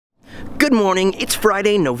Good morning, it's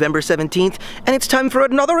Friday, November 17th, and it's time for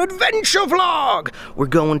another adventure vlog! We're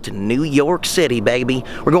going to New York City, baby.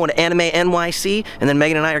 We're going to Anime NYC, and then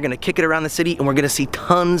Megan and I are gonna kick it around the city, and we're gonna see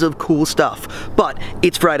tons of cool stuff. But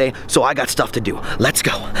it's Friday, so I got stuff to do. Let's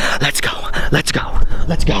go, let's go, let's go,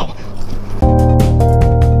 let's go.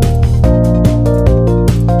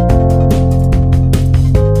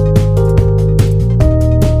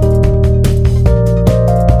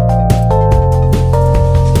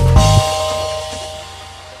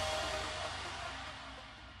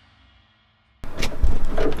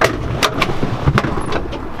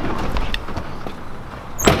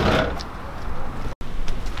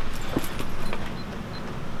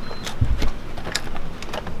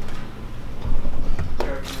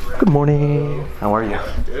 Good morning. How are you?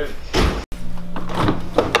 Good.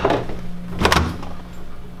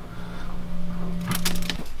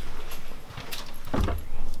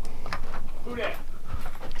 Who dat?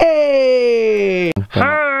 Hey!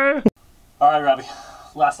 Hi! Alright, Robbie.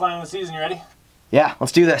 Last line of the season, you ready? Yeah,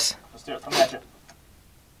 let's do this. Let's do it. Come at you.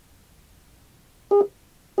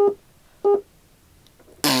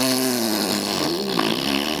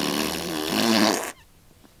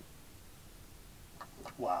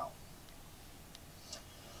 Wow.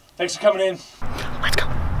 Thanks for coming in. Let's go.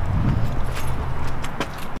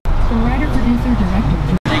 The writer, producer,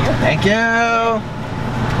 director. Thank you.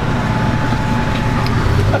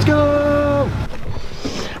 Let's go.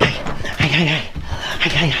 Hi, hi, hi, hi, hi,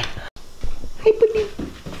 hi, hi. Hey, buddy.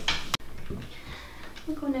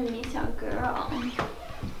 I'm gonna miss our girl.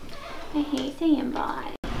 I hate saying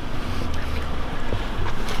bye.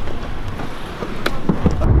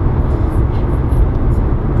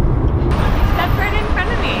 Step right in front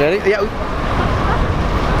of me. Ready? Yeah.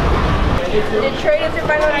 Detroit is in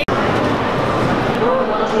front of me.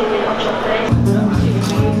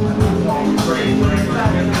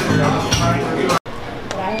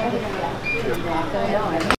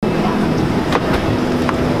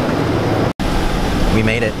 We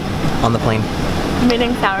made it on the plane.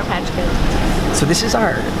 Meeting Sour Patch Kids. So this is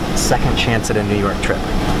our second chance at a New York trip.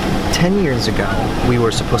 10 years ago, we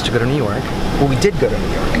were supposed to go to New York. Well, we did go to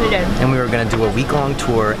New York. We did. And we were going to do a week-long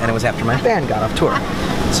tour, and it was after my band got off tour.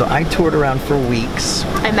 So I toured around for weeks.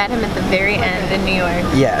 I met him at the very end in New York.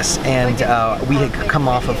 Yes, and we had come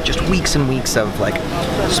off of just weeks and weeks of like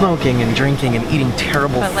smoking and drinking and eating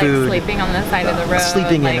terrible But food. like sleeping on the side of the road.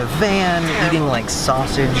 Sleeping like, in a van, eating like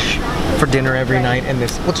sausage for dinner every night, and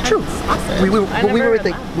this. What's true? Sausage? We were heard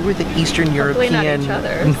with the Eastern Hopefully European. not each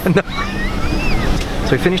other.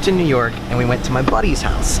 So we finished in New York, and we went to my buddy's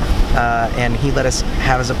house, and he let us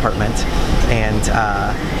have his apartment, and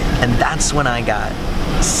that's when I got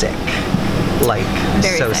sick, like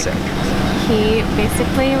Very so sick. sick. He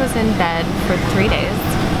basically was in bed for 3 days,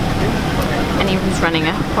 and he was running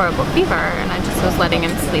a horrible fever, and I just was letting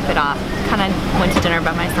him sleep it off. Kind of went to dinner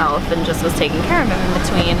by myself and just was taking care of him in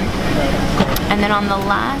between. And then on the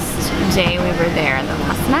last day we were there, the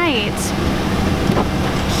last night,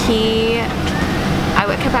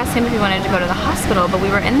 I kept asking him if he wanted to go to the hospital, but we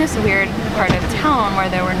were in this weird part of town where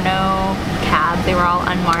there were no cabs, they were all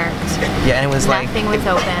unmarked. Yeah, and it was Nothing was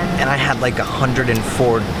open. And I had like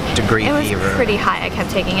 104-degree It was fever. pretty high. I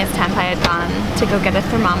kept taking his temp. I had gone to go get a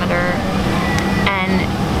thermometer, and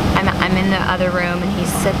I'm in the other room, and he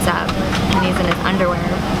sits up, and he's in his underwear,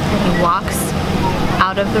 and he walks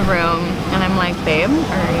out of the room, and I'm like, babe,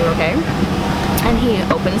 are you okay? And he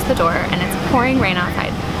opens the door, and it's pouring rain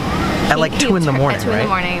outside. At like 2 in the morning, At 2 in the right?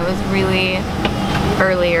 morning. It was really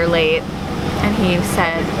early or late. And he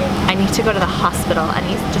said, I need to go to the hospital. And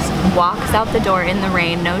he just walks out the door in the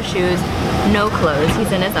rain, no shoes, no clothes.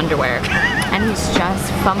 He's in his underwear. And he's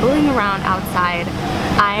just fumbling around outside.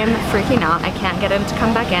 I'm freaking out. I can't get him to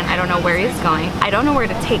come back in. I don't know where he's going. I don't know where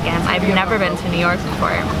to take him. I've never been to New York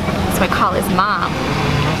before. So I call his mom.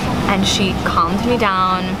 And she calmed me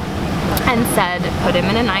down and said, put him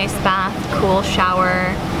in an ice bath, cool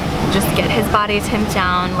shower, just get his body temped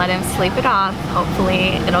down, let him sleep it off.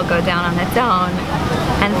 Hopefully it'll go down on its own.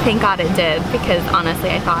 And thank God it did, because honestly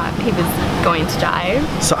I thought he was going to die.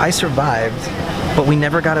 So I survived, but we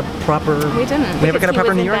never got a proper. We didn't. We never got a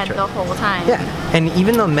proper New He was York in bed trip. the whole time. Yeah, and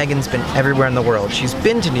even though Megan's been everywhere in the world, she's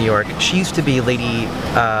been to New York. She used to be Lady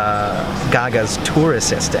Gaga's tour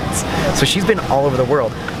assistant, so she's been all over the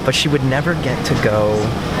world, but she would never get to go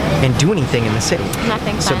and do anything in the city.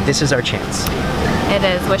 Nothing So fun. this is our chance. It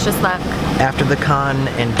is. Wish us luck. After the con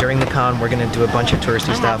and during the con, we're gonna do a bunch of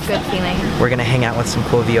touristy I stuff. have good feeling. We're gonna hang out with some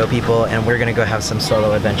cool VO people, and we're gonna go have some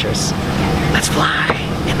solo adventures. Let's fly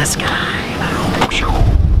in the sky.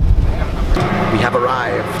 We have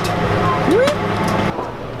arrived.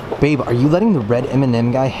 Babe, are you letting the red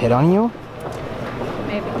M&M guy hit on you?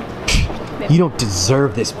 Maybe. You don't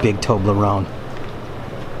deserve this big Toblerone.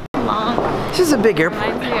 Long. This is a big airport.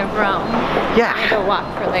 Reminds me of Rome. Yeah. I had to walk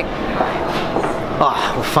for like miles.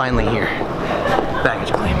 Oh, we're finally here.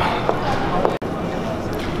 Baggage claim.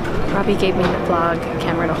 Robbie gave me the vlog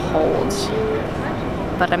camera to hold,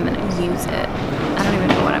 but I'm gonna use it. I don't even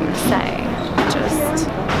know what I'm gonna say. Just,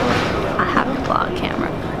 I have the vlog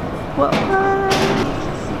camera. What?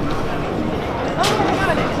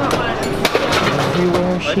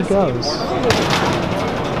 Everywhere she goes.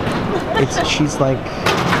 She's like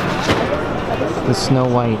the Snow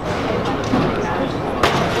White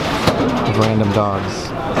of random dogs.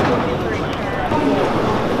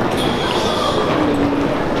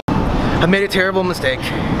 I made a terrible mistake.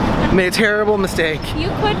 I made a terrible mistake. You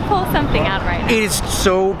could pull something out right now. It is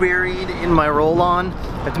so buried in my roll-on.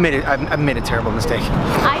 I've made a terrible mistake.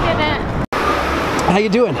 I didn't. How you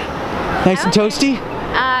doing? Nice and toasty?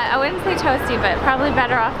 I wouldn't say toasty, but probably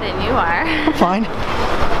better off than you are. I'm fine.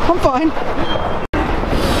 I'm fine.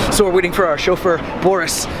 So we're waiting for our chauffeur,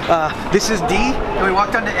 Boris. This is D, and we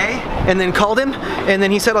walked on to A, and then called him, and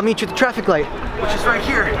then he said, I'll meet you at the traffic light, which is right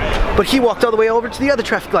here. But he walked all the way over to the other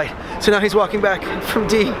traffic light. So now he's walking back from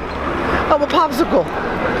D. I'm a popsicle.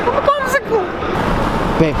 I'm a popsicle.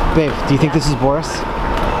 Babe, do you think this is Boris?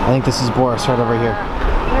 I think this is Boris right over here.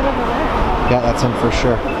 Right over there. Yeah, that's him for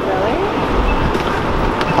sure. Really?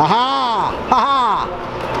 Aha!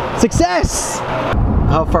 Haha! Success!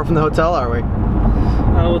 How far from the hotel are we?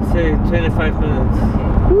 I would say 25 minutes.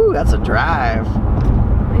 Ooh, that's a drive.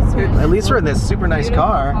 At least we're in this super nice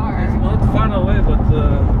car. It's not far away, but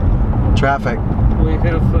Traffic. we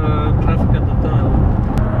have traffic at the tunnel.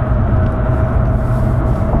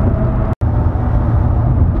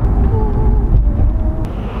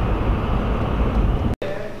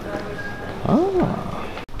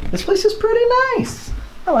 Oh, this place is pretty nice.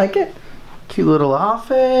 I like it. Cute little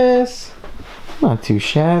office. Not too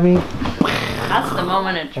shabby. That's the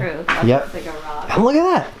moment of truth. That Yep. looks like a rock. And look at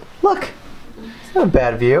that. Look. It's not a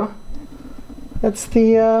bad view. That's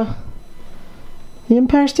the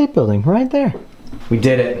Empire State Building right there. We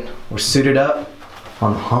did it. We're suited up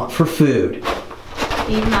on the hunt for food.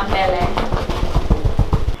 Feed my belly.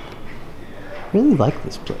 Really like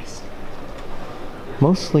this place.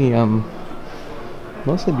 Mostly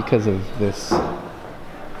because of this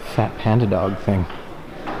fat panda dog thing.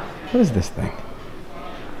 What is this thing?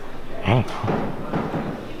 I don't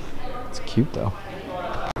know. It's cute though.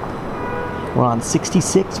 We're on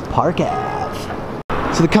 66 Park Ave.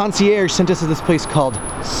 So the concierge sent us to this place called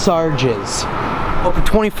Sarge's. Open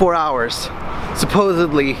 24 hours.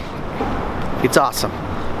 Supposedly, it's awesome.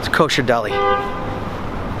 It's a kosher deli.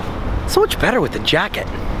 So much better with the jacket.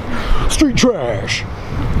 Street trash.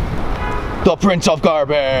 The Prince of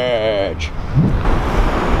Garbage.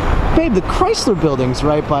 Babe, the Chrysler Building's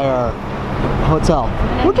right by our hotel.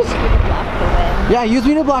 We're just... Yeah, use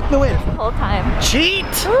me to block the wind. The whole time. Cheat!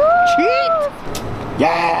 Cheat!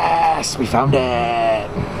 Yes! We found it!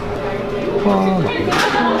 Oh my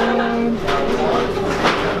God.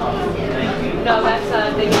 No, that's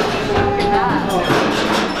they need to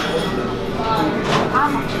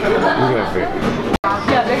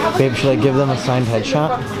Babe, should I give them a signed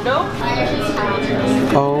headshot? Nope.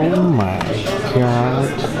 Oh my God.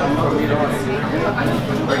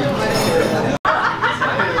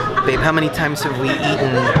 Babe, how many times have we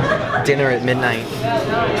eaten dinner at midnight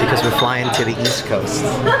because we're flying to the East Coast? A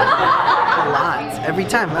lot. Every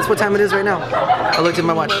time. That's what time it is right now. I looked at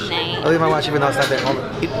my watch. Midnight. I looked at my watch even though it's not there. Hold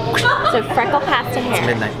on. So freckle pasta hair. It's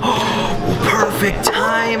midnight. Perfect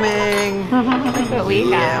timing. Look what we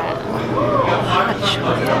got.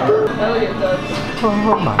 Oh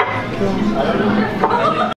my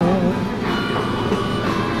God.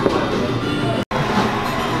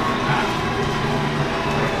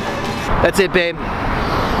 That's it, babe.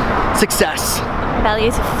 Success.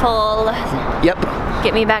 Belly's full. Yep.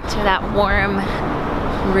 Get me back to that warm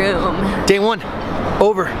room. Day one.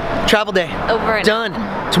 Over. Travel day. Over and done.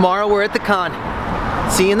 Tomorrow we're at the con.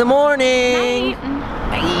 See you in the morning. Night.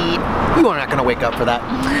 Night. You are not gonna wake up for that.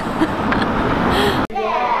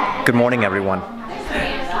 Good morning, everyone.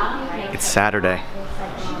 It's Saturday.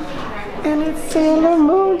 And it's Sailor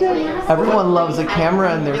Moon Day. Everyone loves a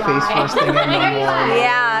camera in their face first thing in the morning.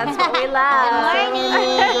 Yeah, that's what we love.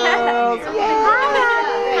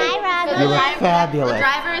 You look fabulous.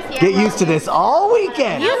 Get used to this all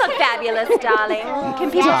weekend. You look fabulous, darling.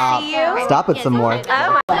 Can people see you? Stop it some more.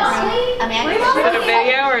 Oh my. Is it a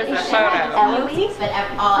video or is it a photo? Eloise, but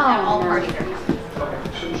all parties are.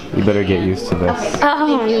 You better get used to this.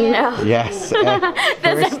 Oh no. Yes.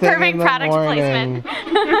 That's a perfect product placement.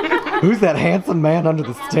 Who's that handsome man under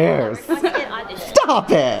the stairs?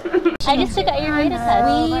 Stop it! I just took out your beta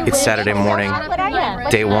test. It's Saturday morning,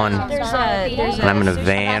 day one, and I'm in a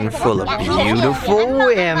van full of beautiful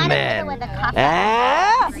women.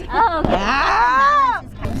 Ah! Ah!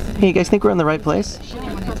 Hey, you guys think we're in the right place?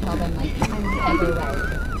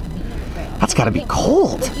 That's gotta be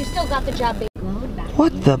cold. You still got the job.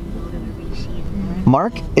 What the?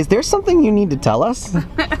 Mark, is there something you need to tell us?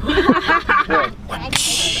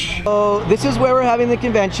 Oh, this is where we're having the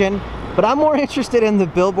convention, but I'm more interested in the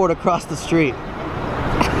billboard across the street.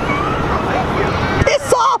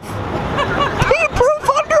 Piss off! Pee-proof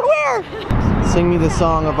underwear! Sing me the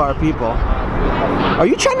song of our people. Are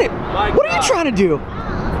you trying to? What are you trying to do?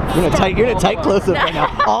 You're in a tight close-up right now.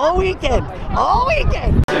 All weekend! All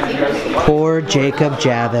weekend! Poor Jacob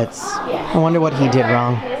Javits. I wonder what he did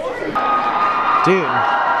wrong. Dude,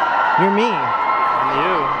 you're me. I'm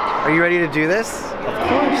you. Are you ready to do this? Of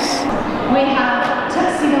course. We have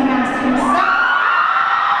Tuxedo Mask himself.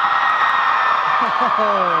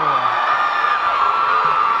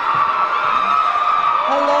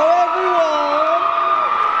 Hello, everyone.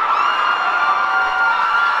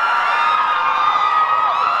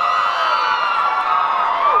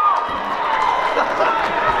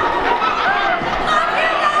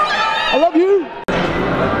 I love you.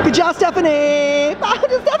 Good job, Stephanie.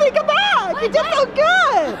 Stephanie, come back. You did so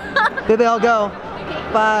good. There they all go.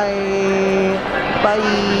 Bye. Bye.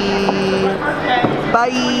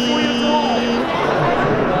 Bye.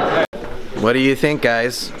 What do you think,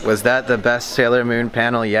 guys? Was that the best Sailor Moon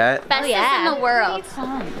panel yet? Best in the world.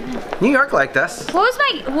 New York liked us. What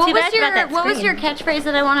was your catchphrase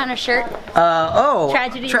that I want on a shirt?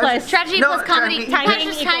 Tragedy plus comedy.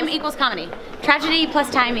 Time equals comedy. Tragedy plus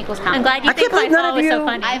time equals comedy. I'm glad you think my fall was so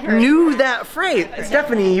funny. Knew that phrase.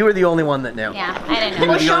 Stephanie, you were the only one that knew. Yeah, I didn't know.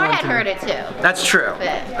 Well, Shar had heard it too. That's true.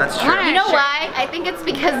 That's true. You know why? I think it's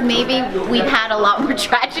because maybe we've had a lot more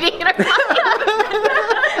tragedy in our lives.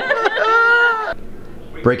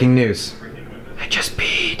 Breaking news. I just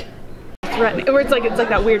peed. Or it's like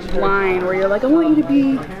that weird line where you're like, I want you to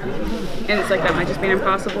be, and it's like that might just be an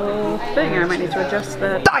impossible thing, and I might need to adjust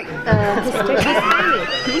that. Die!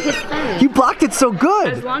 You blocked it so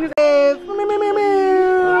good. As long as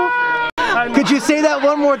Could you say that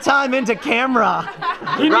one more time into camera?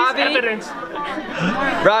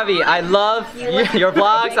 Robbie, I love your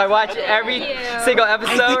vlogs. I watch every single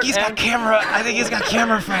episode. I think he's got camera. I think he's got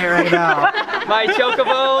camera fire right now. My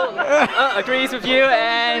chocobo agrees with you,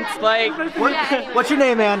 and like. What's your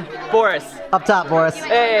name, man? Boris. Up top, Boris.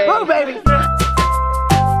 Hey. Oh, baby.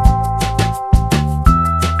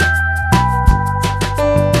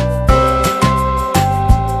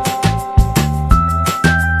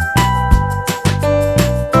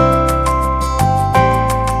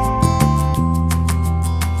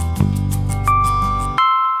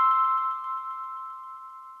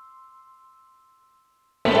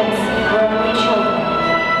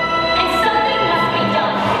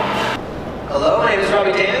 Hello, my name is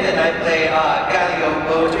Robbie Daymond, and I play Galileo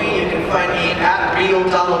Poetry. You can find me at Real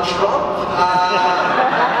Donald Trump.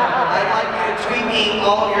 I'd like you to tweet me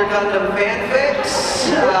all of your Gundam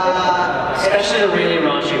fanfics. Especially the really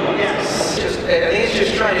raunchy ones. Yes. I think it's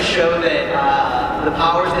just trying to show that the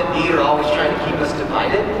powers that be are always trying to keep us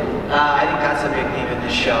divided. I think that's a big theme in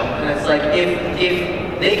this show. And it's like, if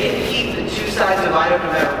they can keep the two sides divided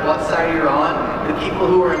no matter what side you're on, the people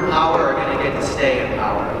who are in power are going to get to stay in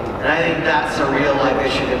power. And I think that's a real life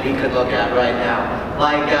issue that we could look at right now.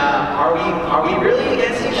 Like, are we really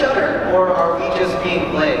against each other, or are we just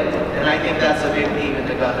being played? And I think that's a big theme in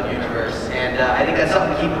the Gundam universe. And I think that's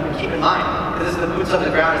something to keep in mind. Because it's the boots on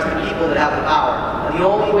the ground, it's the people that have the power. And the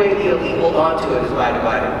only way the elite hold on to it is by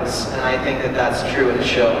dividing us. And I think that that's true in the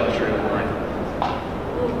show and true in life.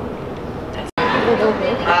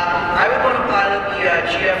 I would want to pilot the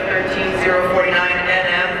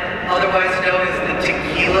GF13049NM, otherwise known as the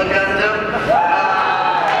Tequila Gundam.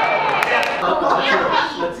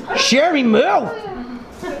 Sherry, move!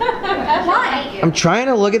 Why? I'm trying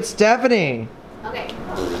to look at Stephanie. Okay.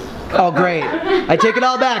 Oh, great. I take it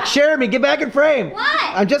all back. Jeremy, get back in frame. What?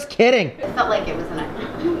 I'm just kidding. It felt like it was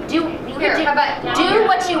do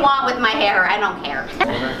what you want with my hair. I don't care.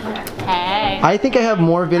 Hey. I think I have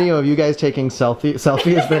more video of you guys taking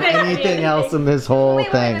selfies than anything else in this whole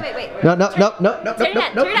thing. Wait. No.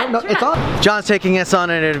 It's on. John's taking us on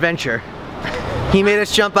an adventure. He made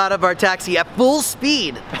us jump out of our taxi at full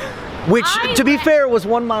speed which, to be fair, was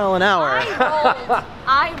 1 mile an hour.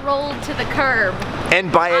 I rolled to the curb.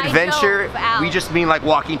 And by adventure, we just mean like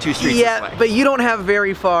walking 2 streets this way. But you don't have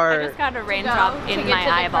very far. I just got a raindrop in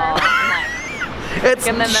my eyeball. It's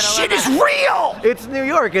in the middle shit is real. It's New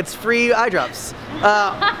York. It's free eye drops.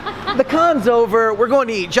 The con's over. We're going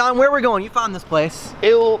to eat. John, where are we going? You found this place.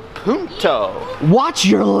 Il Punto. Watch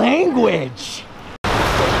your language.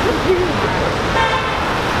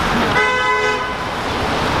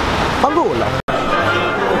 Angola.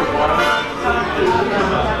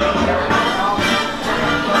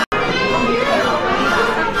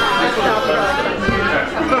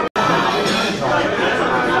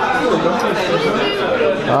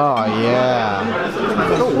 Oh yeah.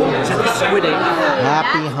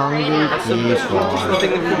 Happy, hungry, peaceful.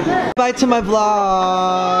 Bye to my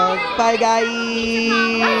vlog. Bye guys.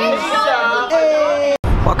 Hey.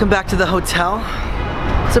 Welcome back to the hotel.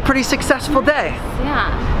 It's a pretty successful day.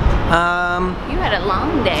 Yeah. You had a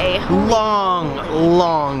long day.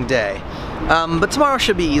 Long day. But tomorrow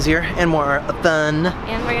should be easier and more fun.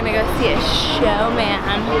 And we're gonna go see a show,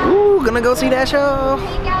 man. Ooh, gonna go see that show.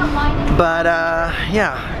 But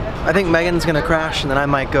yeah, I think Megan's gonna crash, and then I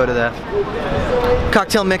might go to the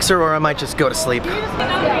cocktail mixer, or I might just go to sleep.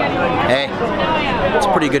 Hey, it's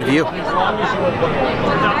a pretty good view.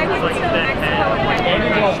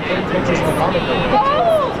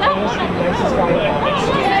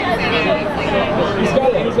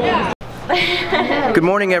 Good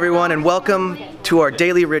morning, everyone, and welcome to our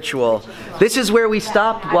daily ritual. This is where we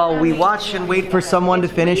stop while we watch and wait for someone to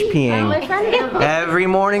finish peeing. Every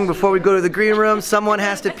morning before we go to the green room, someone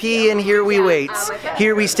has to pee, and here we wait.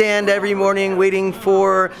 Here we stand every morning waiting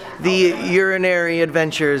for the urinary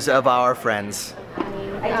adventures of our friends.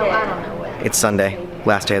 It's Sunday,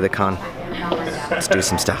 last day of the con. Let's do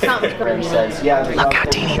some stuff. Look how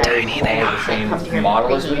teeny tiny they are.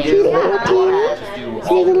 Model as we do.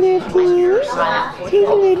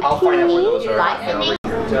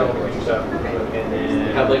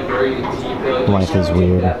 Life is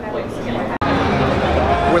weird.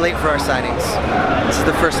 We're late for our signings. This is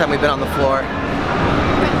the first time we've been on the floor.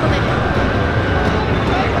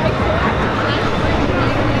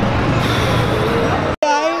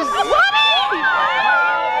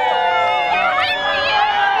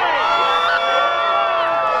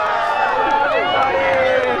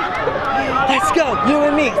 Let's go, you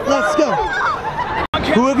and me, let's go.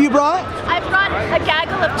 Who have you brought? I brought a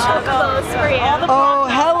gaggle of chocobos for you. Oh,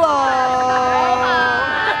 hello.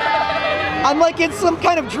 I'm like in some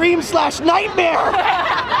kind of dream/nightmare.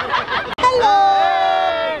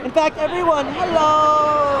 Hello. In fact, everyone,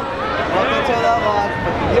 hello. Welcome to the vlog.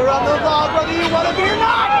 You're on the vlog whether you want to be or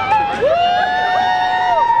not.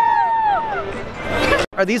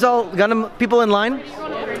 Are these all Gundam people in line?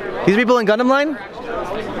 These people in Gundam line?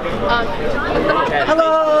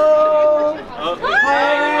 Hello! Hi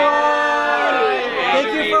everyone! Thank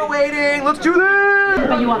you for waiting! Let's do this!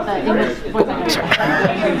 But you want the English.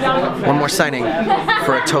 One more signing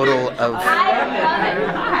for a total of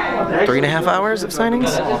 3.5 hours of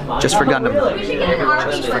signings? Just for Gundam.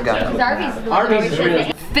 Just for Gundam.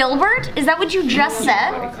 Filbert? Is that what you just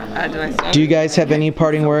said? Do you guys have any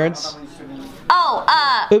parting words? Oh,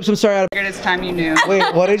 Oops, I'm sorry. It's time you knew. Wait,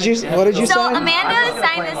 what did you So sign? Amanda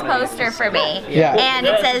signed this poster for me. Yeah. And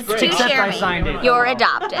it says, to Jeremy, you're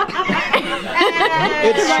adopted.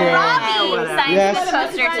 It's true. Robbie signed this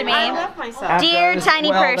poster to me. Dear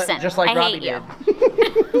tiny person, just like I Robbie hate you.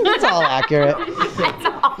 It's all accurate.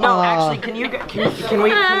 No, actually,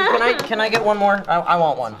 can I get one more? I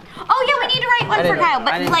want one. Oh yeah, we need to write one for Kyle,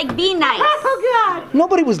 but like be nice. Oh god.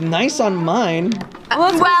 Nobody was nice on mine. Well,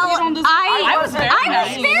 I was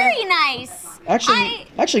very nice.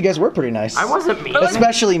 Actually, you guys were pretty nice. I wasn't mean.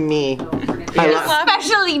 Especially me.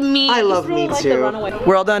 Especially me. I love me too.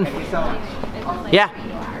 We're all done. Yeah.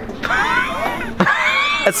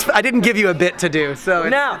 I didn't give you a bit to do, so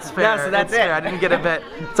it's fair. No, so that's fair. it. I didn't get a bit.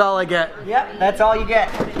 That's all I get. Yep, that's all you get.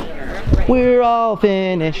 We're all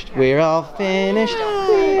finished. We're all finished.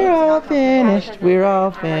 We're all finished. We're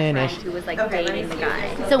all finished. Who was like dating the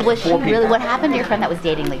guy. So was she really? What happened to your friend that was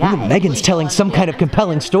dating the guy? Ooh, Megan's telling some kind of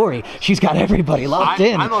compelling story. She's got everybody locked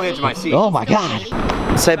in. I'm on the edge of my seat. Oh my god.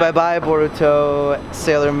 Say bye-bye, Boruto,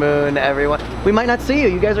 Sailor Moon, everyone. We might not see you.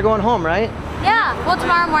 You guys are going home, right? Yeah, well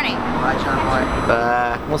tomorrow morning. Bye, John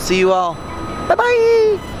Boy. We'll see you all.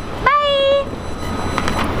 Bye-bye. Bye.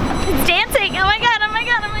 It's dancing. Oh my god, oh my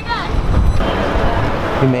god, oh my god.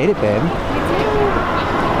 You made it, babe.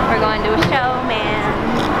 We're going to a show,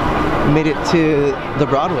 man. You made it to the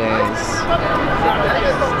Broadways.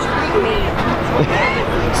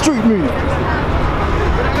 Street meet.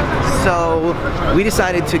 So we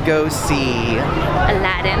decided to go see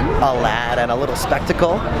Aladdin, a little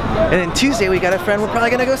spectacle. And then Tuesday we got a friend, we're probably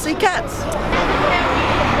gonna go see Cats.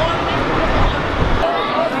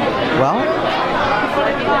 Well,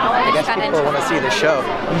 I guess people want to see the show.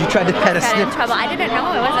 You tried to pet a sniff. I didn't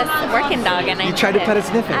know it was a working dog, and you tried to pet a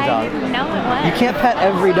sniffing dog. I didn't know it was. You can't pet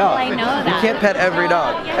every dog. I know that. You can't pet every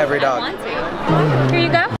dog. Every dog. I want to. Here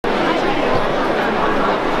you go.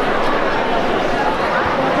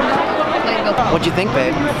 What'd you think,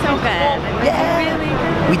 babe? So good. Yeah. Really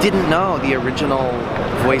good. We didn't know the original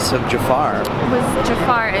voice of Jafar. Was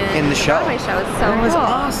Jafar in the show? Broadway show. It's so It was cool.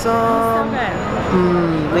 awesome. It was so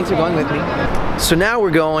good. Thanks for going with me. So now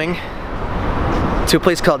we're going to a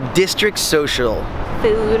place called District Social.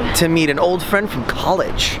 Food. To meet an old friend from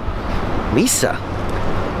college, Lisa.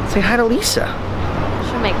 Say hi to Lisa.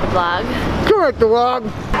 She'll make the vlog. Correct the vlog.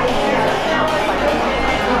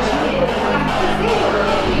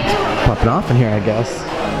 Popping off in here, I guess.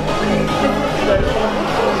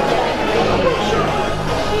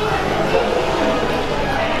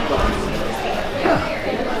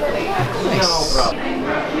 Nice.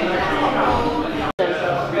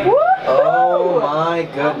 Oh my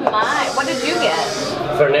goodness. Oh my, what did you get?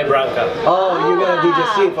 Fernet Branca. Oh, you're gonna do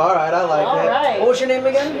digestif. All right, I like it. right. What was your name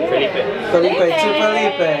again? Felipe. Felipe.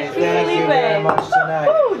 Felipe. Thank you very much tonight.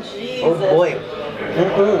 Oh, Jesus. Oh boy.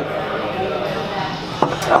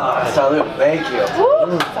 Ah, salud. Thank you.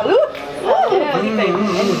 Salud.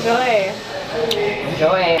 Enjoy.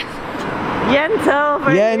 Enjoy. Yentl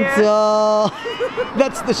for Yentl.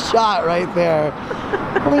 That's the shot right there.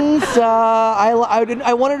 Lisa, I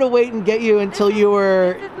wanted to wait and get you until you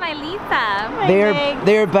were. This is my Lisa.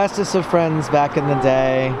 They are bestest of friends back in the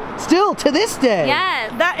day. Still to this day.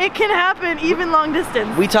 Yes. That it can happen even long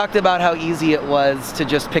distance. We talked about how easy it was to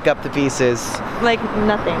just pick up the pieces. Like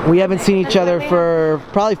nothing. We haven't seen each other for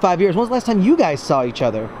probably 5 years. When was the last time you guys saw each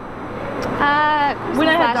other? Christmas When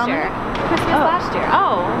I had last year. Christmas last year.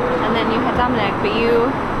 Oh, and then you had Dominic, but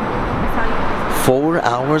I saw you. 4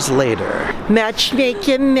 hours later. Match make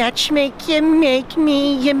you, make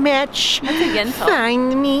me you match. That's a Yentl.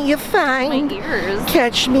 Find me, you find. My ears.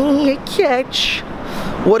 Catch me, you catch.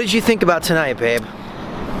 What did you think about tonight, babe?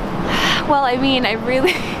 Well, I mean, I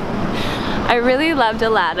really loved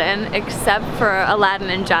Aladdin, except for Aladdin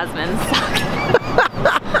and Jasmine sucked.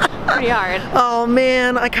 Pretty hard. Oh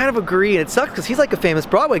man, I kind of agree. It sucks because he's like a famous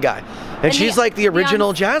Broadway guy. And she's like the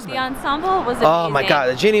original Jasmine. The ensemble was amazing. Oh my god,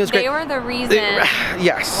 the genie was great. They were the reason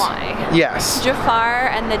yes. why. Yes. Jafar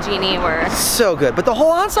and the genie were so good. But the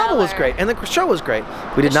whole ensemble was great. And the show was great.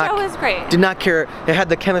 The show was great. Did not care. It had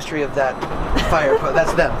the chemistry of that fire.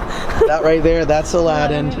 That's them. That right there, that's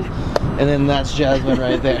Aladdin. And then that's Jasmine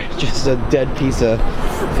right there. Just a dead piece of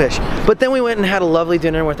fish. But then we went and had a lovely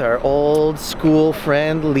dinner with our old school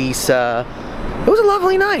friend, Lisa. It was a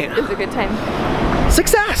lovely night. It was a good time.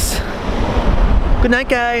 Success. Good night,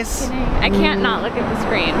 guys. Good night. I can't not look at the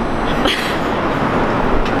screen.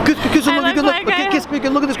 Look at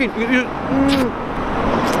the screen.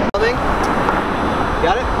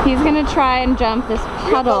 Got it? He's gonna try and jump this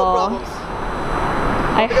puddle.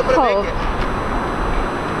 I hope.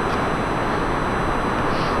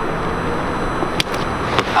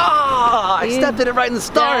 I stepped in it right in the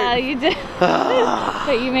start. Yeah, you did.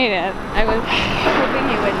 But you made it. I was hoping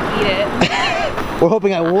you would eat it. We're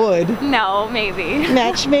hoping I would. No, maybe.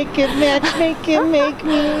 Match make it, make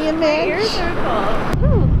me a match. Your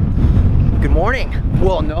circle. Good morning.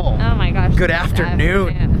 Well, no. Oh my gosh. Good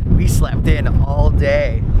afternoon. We slept in all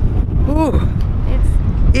day. Ooh.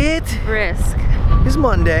 It's brisk. It's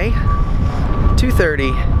Monday,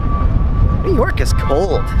 2:30. New York is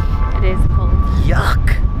cold. It is cold.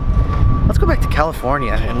 Yuck. Let's go back to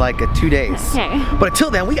California in like 2 days. Okay. But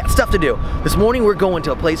until then, we got stuff to do. This morning we're going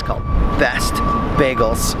to a place called Best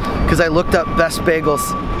Bagels because I looked up Best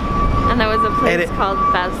Bagels. And there was a place called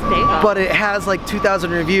Best Bagels. But it has like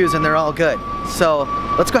 2,000 reviews and they're all good. So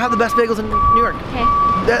let's go have the best bagels in New York. Okay.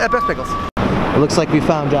 At Best Bagels. It looks like we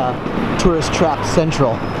found Tourist Trap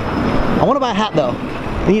Central. I want to buy a hat though.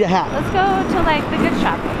 I need a hat. Let's go to like the good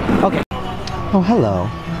shop. Okay. Oh, hello.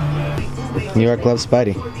 New York loves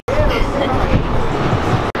Spidey.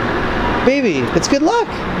 Baby, it's good luck.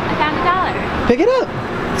 I found $1. Pick it up.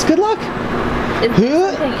 It's good luck. Is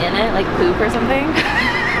there something in it, like poop or something?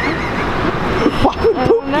 Why would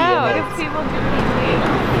poop be in No, it? because people do pee.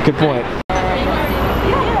 Good point.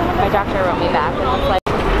 My doctor wrote me back and was like,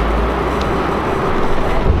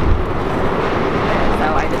 so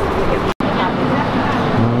I just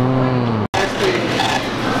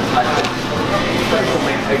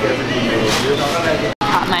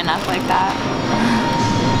Hot mine up like that.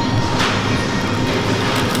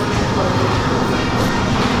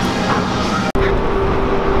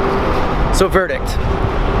 So verdict,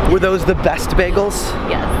 were those the best bagels?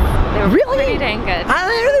 Yes. They were really? Pretty dang good.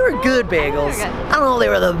 They were good bagels. I don't know if they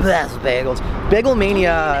were the best bagels. Bagel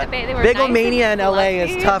Mania in LA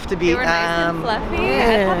is tough to beat. They were nice and fluffy.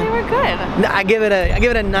 Yeah. I thought they were good. I give it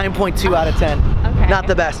a 9.2 out of 10. Okay. Not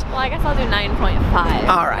the best. Well, I guess I'll do 9.5.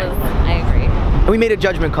 All right. I agree. We made a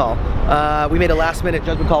judgment call. We made a last minute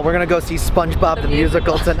judgment call. We're gonna go see SpongeBob the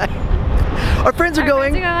musical tonight. Our friends are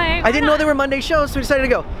going. I didn't know there were Monday shows, so we decided to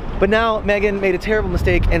go. But now Megan made a terrible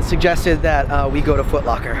mistake and suggested that we go to Foot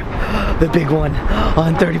Locker, the big one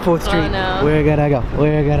on 34th Street. Oh, no. We're gonna go.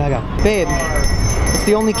 We're gonna go. Babe, it's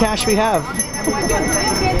the only cash we have.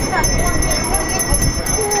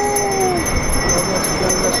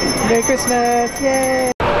 Merry Christmas!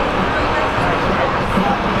 Yay!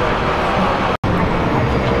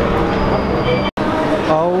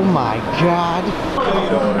 Oh my God!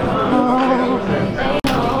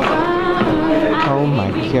 Oh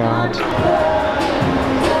my God!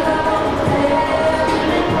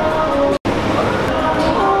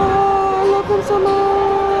 Oh, I love them so much!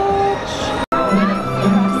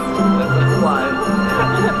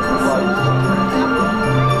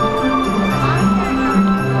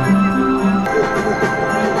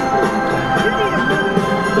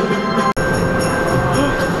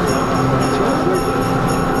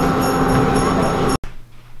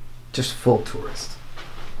 Just full tourist.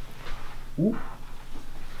 Ooh.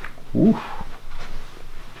 Ooh.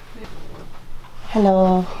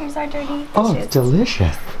 Hello. Here's our dirty dishes. Oh, it's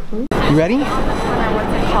delicious. You ready? What's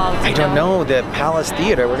it called? I don't know. The Palace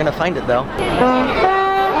Theater. We're gonna find it though.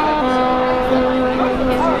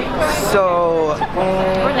 So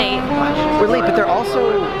we're late. We're late, but they're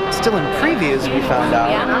also still in previews. We found out,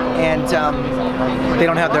 and they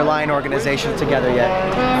don't have their line organization together yet.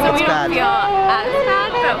 So we don't feel as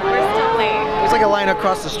bad, but we're still late. There's like a line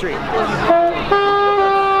across the street.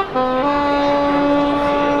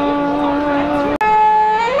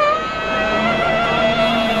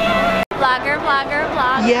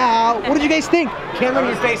 Vlogger. Yeah. What did you guys think? Camera in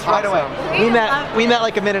your face right away. We met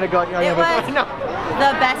like a minute ago. It was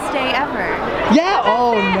the best day ever. Yeah.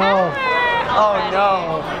 Oh no. Oh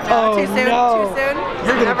no. Oh too soon. no. Too soon.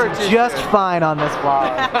 You're gonna do just fine on this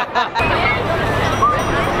vlog.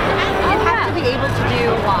 You have to be able to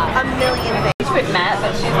do a million things. We've met,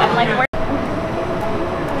 but I'm like, where?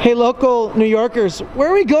 Hey, local New Yorkers, where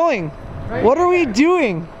are we going? What are we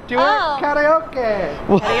doing? Karaoke.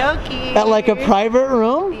 Karaoke. At like a private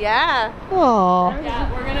room? Yeah. Aww. Yeah,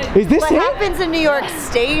 we're gonna. Is this what happens in New York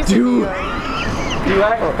stays in New York.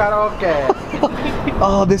 Duet karaoke.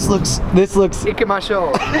 Oh, this looks.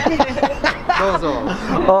 Ikimashou. Dozo.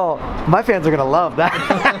 Oh, my fans are gonna love that.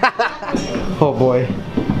 Oh boy.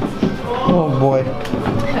 Oh boy.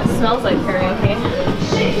 It smells like karaoke.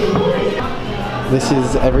 This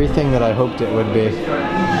is everything that I hoped it would be.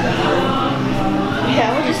 Yeah,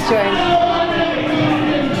 we'll just join.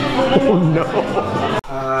 Oh no.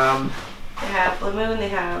 They have Blue Moon, they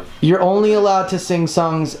have... You're only allowed to sing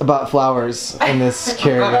songs about flowers in this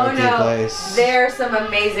karaoke place. There are some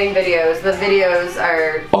amazing videos. The videos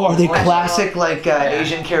are... Oh, are they classic like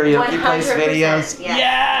Asian karaoke place videos?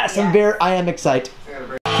 Yes. Yes. I am excited.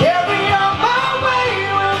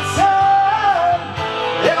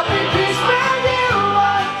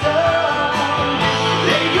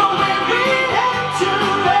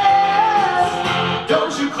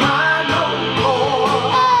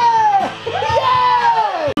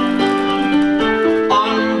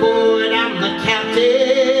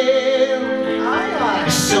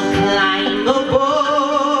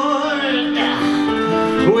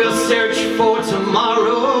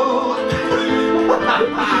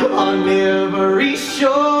 On every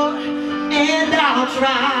shore, and I'll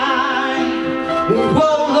try. Oh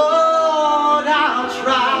Lord, I'll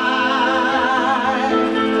try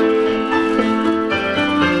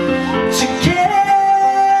to carry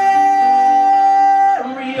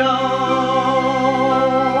on.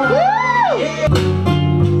 Yeah.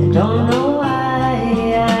 Don't know why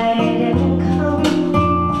I didn't come.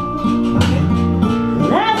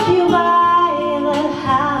 Left you by the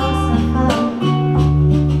house of fun.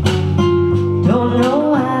 Don't know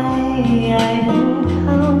why I didn't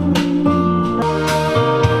come.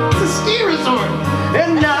 It's a ski resort,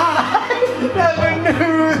 and I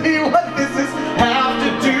never knew what does this have to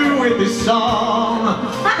do with this song.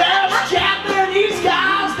 There's Japanese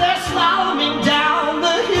guys, they're slaloming down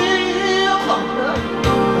the hill.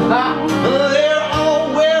 They're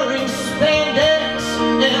all wearing spandex,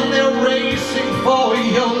 and they're racing for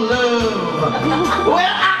your love. Well,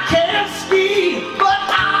 I can't ski, but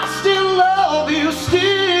I still love you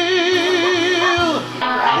still.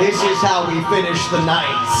 This is how we finish the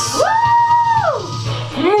night.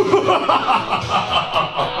 What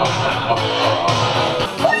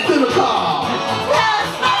are you gonna call?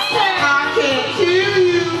 I can't hear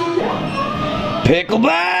you.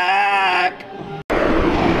 Pickleback!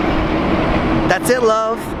 That's it,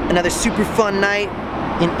 love. Another super fun night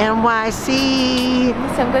in NYC.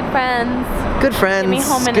 Some good friends. Good friends, Get me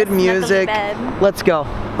home in good a snuggly music. bed. Let's go.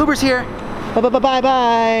 Uber's here.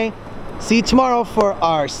 Bye-bye-bye-bye. See you tomorrow for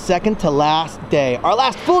our second to last day. Our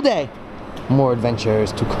last full day. More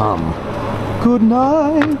adventures to come. Good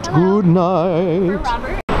night. Good night.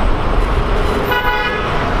 Robert.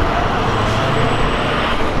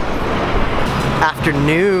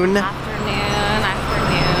 Afternoon. Afternoon.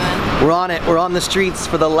 We're on it. We're on the streets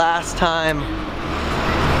for the last time.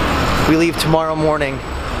 We leave tomorrow morning.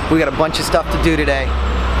 We got a bunch of stuff to do today.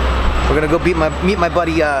 We're gonna go meet my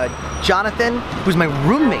buddy Jonathan, who's my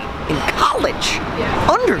roommate in college,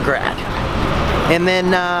 undergrad. And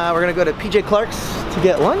then we're gonna go to PJ Clark's to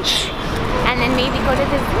get lunch. And then maybe go to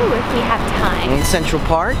the zoo if we have time. In Central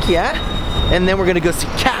Park, yeah. And then we're gonna go see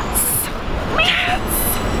cats.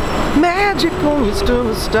 Cats. Magical Mr.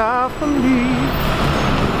 Mustafa Lee.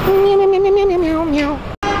 Meow, meow, meow, meow, meow, meow.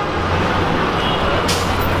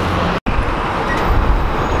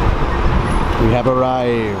 We have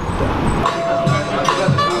arrived.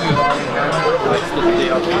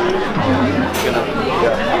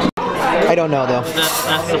 I don't know though.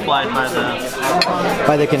 That's supplied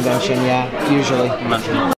by the convention, yeah, usually.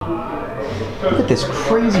 Look at this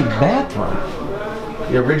crazy bathroom.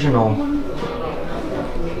 The original.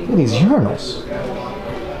 Look at these urinals.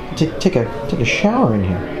 Take a shower in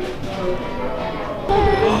here.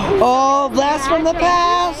 Oh, blast from the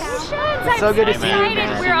past! So good to see you.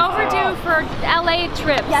 We're overdue for LA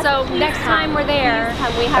trip, so next time we're there,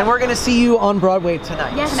 And we're gonna see you on Broadway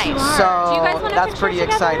tonight. Yes, so you are. Do you guys want that's pretty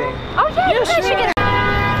exciting. Oh yeah, you guys should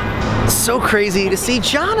get So crazy to see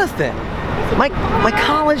Jonathan, my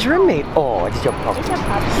college roommate. Oh, it's your puppy.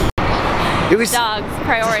 It was dogs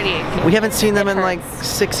priority. We haven't seen them in like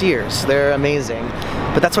 6 years. They're amazing.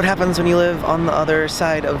 But that's what happens when you live on the other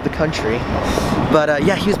side of the country. But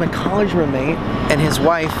yeah, he was my college roommate, and his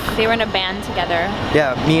wife. They were in a band together.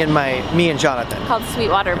 Yeah, me and Jonathan. Called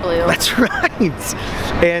Sweetwater Blue. That's right.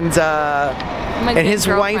 And his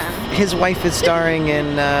wife is starring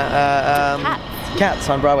in Cats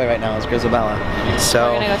on Broadway right now as Grisabella.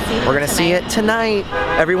 So we're gonna see it tonight.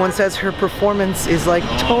 Everyone says her performance is like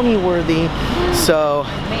Tony worthy. So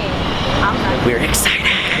we're excited.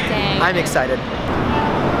 Dang. I'm excited.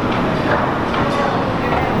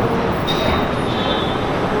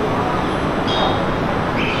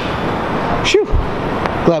 Phew.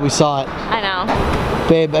 Glad we saw it. I know.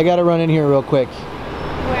 Babe, I gotta run in here real quick.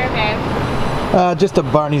 Where, babe? Just to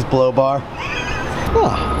Barney's Blow Bar.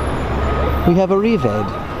 Ah. We have a Revade.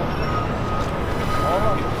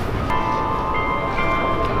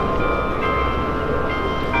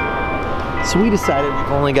 So we decided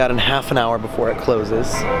we've only got half an hour before it closes.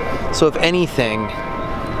 So if anything,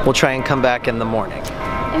 we'll try and come back in the morning.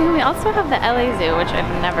 And we also have the LA Zoo, which I've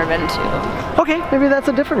never been to. Okay, maybe that's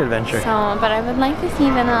a different adventure. So, but I would like to see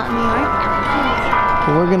the New York.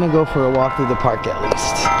 Well, we're gonna go for a walk through the park at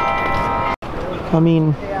least. I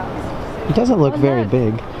mean, it doesn't look very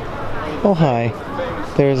big. Oh, hi.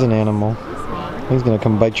 There's an animal. He's gonna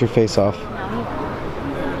come bite your face off.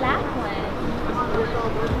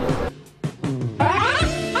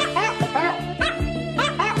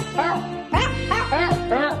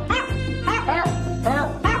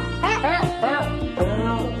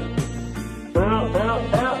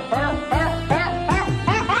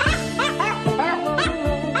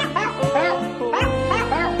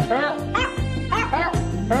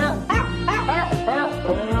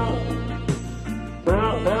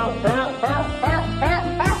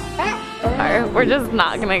 We're just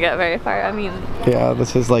not gonna get very far. I mean, yeah,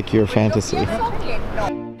 this is like your fantasy.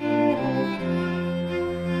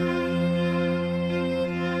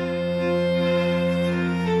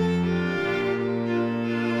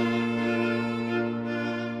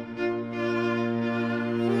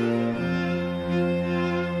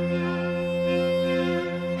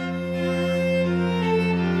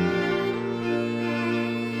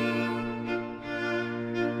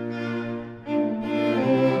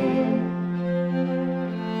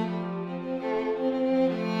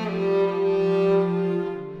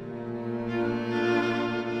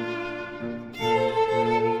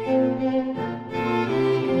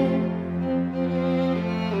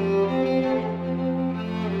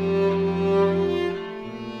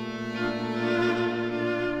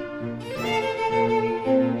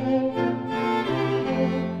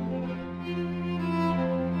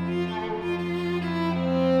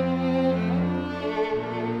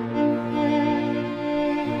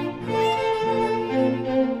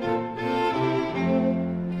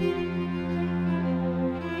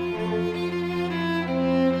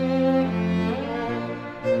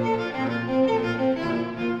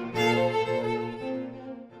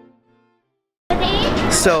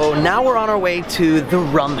 So now we're on our way to the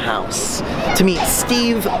Rum House to meet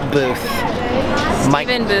Steve Booth.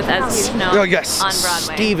 Stephen Booth, as he's known on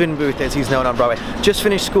Broadway. Stephen Booth, as he's known on Broadway. Just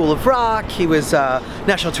finished School of Rock. He was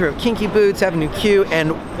National Tour of Kinky Boots, Avenue Q,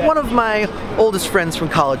 and one of my oldest friends from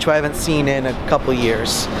college who I haven't seen in a couple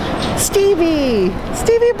years. Stevie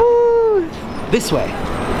Booth. This way.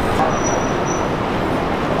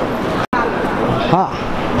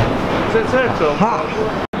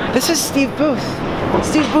 This is Steve Booth.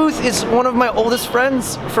 Steve Booth is one of my oldest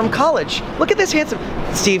friends from college. Look at this handsome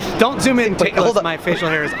Steve. Don't zoom in. Wait, hold on. My facial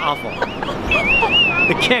hair is awful.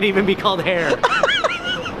 It can't even be called hair.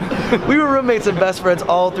 We were roommates and best friends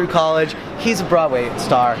all through college. He's a Broadway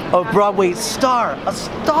star. A Broadway star. A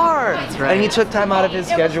star. That's right. And he took time out of his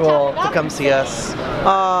schedule to come see us.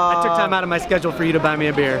 I took time out of my schedule for you to buy me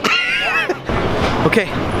a beer. Okay,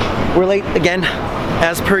 we're late again,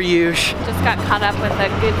 as per usual. Just got caught up with a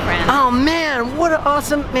good friend. Oh man, what an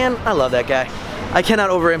awesome, man, I love that guy. I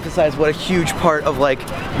cannot overemphasize what a huge part of like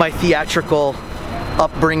my theatrical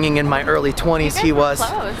upbringing in my early 20s he was.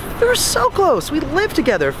 Close. We were so close. We lived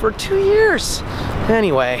together for 2 years.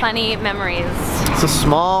 Anyway. Funny memories. It's a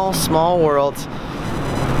small, small world.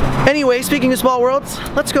 Anyway, speaking of small worlds,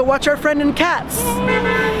 let's go watch our friend in Cats.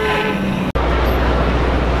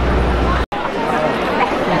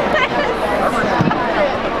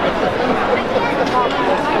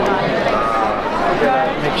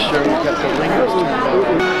 Make sure we've got the lingers.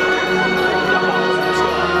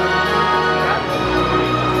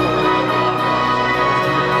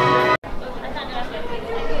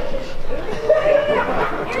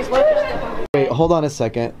 Wait, hold on a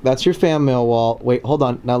second. That's your fan mail wall. Wait, hold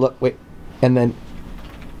on. Now look, wait. And then,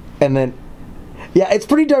 yeah, it's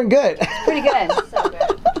pretty darn good. It's pretty good. So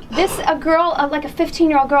good. This, a girl, like a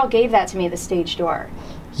 15-year-old girl gave that to me at the stage door.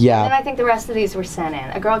 Yeah. And then I think the rest of these were sent in.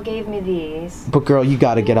 A girl gave me these. But girl, you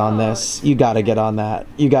gotta get on this. You gotta get on that.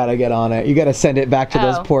 You gotta get on it. You gotta send it back to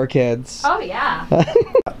those poor kids. Oh, yeah.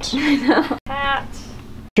 I know. Hat.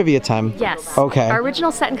 Trivia time. Yes. Okay. Our original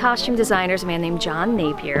set and costume designer is a man named John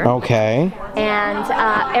Napier. Okay. And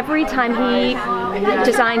every time he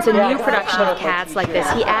designs a new production of Cats like this,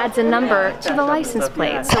 he adds a number to the license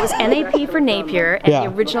plate. So it was NAP for Napier, and the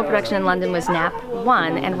original production in London was NAP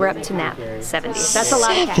 1, and we're up to NAP 70. So that's a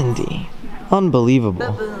lot of Cats. 70.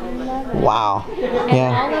 Unbelievable. Wow.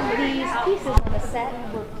 And all of these pieces on the set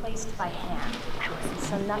were placed by hand.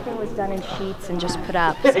 So nothing was done in sheets and just put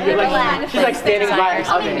up. So You're like, she's like standing by an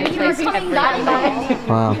oven.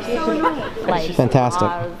 Wow. Fantastic.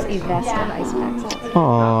 Yvette and ice packs.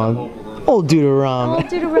 Aww. Old Deuteronomy. Old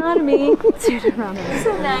Deuteronomy. Deuteronomy.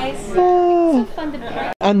 So nice. So fun to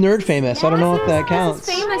play. I'm nerd famous. I don't know if that counts.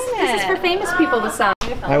 This is for famous people to sign.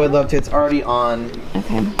 I would love to. It's already on.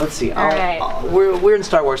 Okay. Let's see. All right. We're in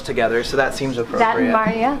Star Wars together, so that seems appropriate. That and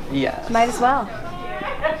Maria? Yeah. Might as well.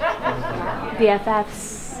 BFFs.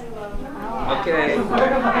 Okay.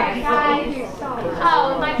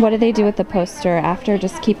 What do they do with the poster after?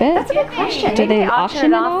 Just keep it? That's a good question. Do they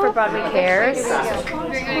auction it off for Broadway Cares?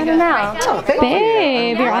 I don't know. Oh, thank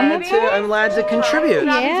Babe, you're on the I'm glad to contribute.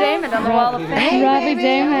 Robbie Daymond on the wall of fame. Robbie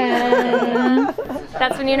Daymond.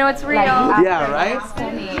 That's when you know it's real. Yeah, right?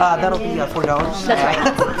 That'll be $4. That's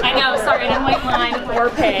right. I know, sorry, I didn't wait in line or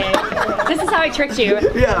pay. This is how I tricked you.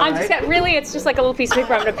 Yeah, I'm just really, it's just like a little piece of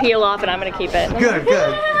paper I'm going to peel off and I'm going to keep it. Good,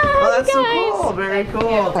 good. Well, that's so cool. Very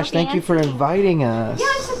cool. Gosh, thank you for inviting us. Yeah,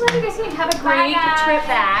 I'm so glad you guys came. Have a great trip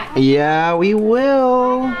back. Yeah, we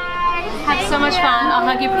will. Have so much fun. I'll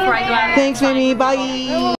hug you before I go out. Thanks, Mimi.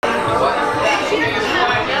 Bye.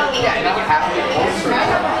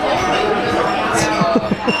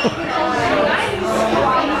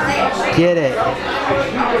 Get it.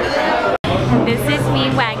 This is me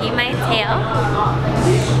wagging my tail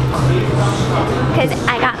because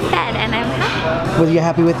I got fed and I'm happy. Was you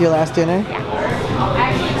happy with your last dinner? Yeah.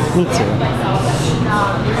 Me too.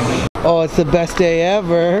 Oh, it's the best day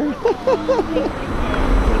ever. What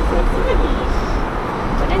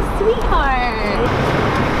a sweetheart.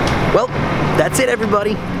 Well, that's it,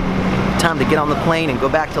 everybody. Time to get on the plane and go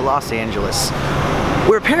back to Los Angeles,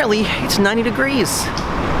 where apparently it's 90 degrees.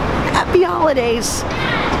 Happy holidays.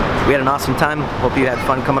 We had an awesome time. Hope you had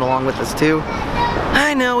fun coming along with us too.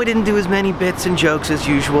 I know we didn't do as many bits and jokes as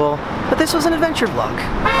usual, but this was an adventure vlog.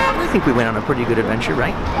 I think we went on a pretty good adventure,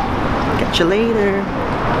 right? Catch you later.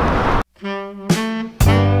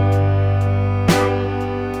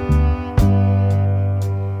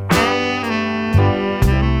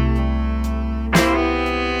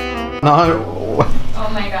 Oh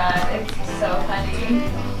my god, it's so funny.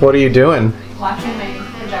 What are you doing? Watching my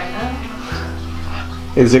vagina.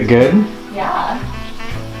 Is it good? Yeah.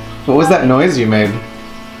 What was that noise you made?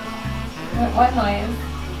 What noise?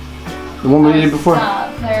 The one we did before.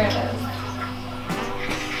 Stop. There it is.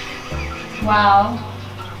 Wow.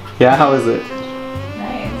 Yeah, how is it?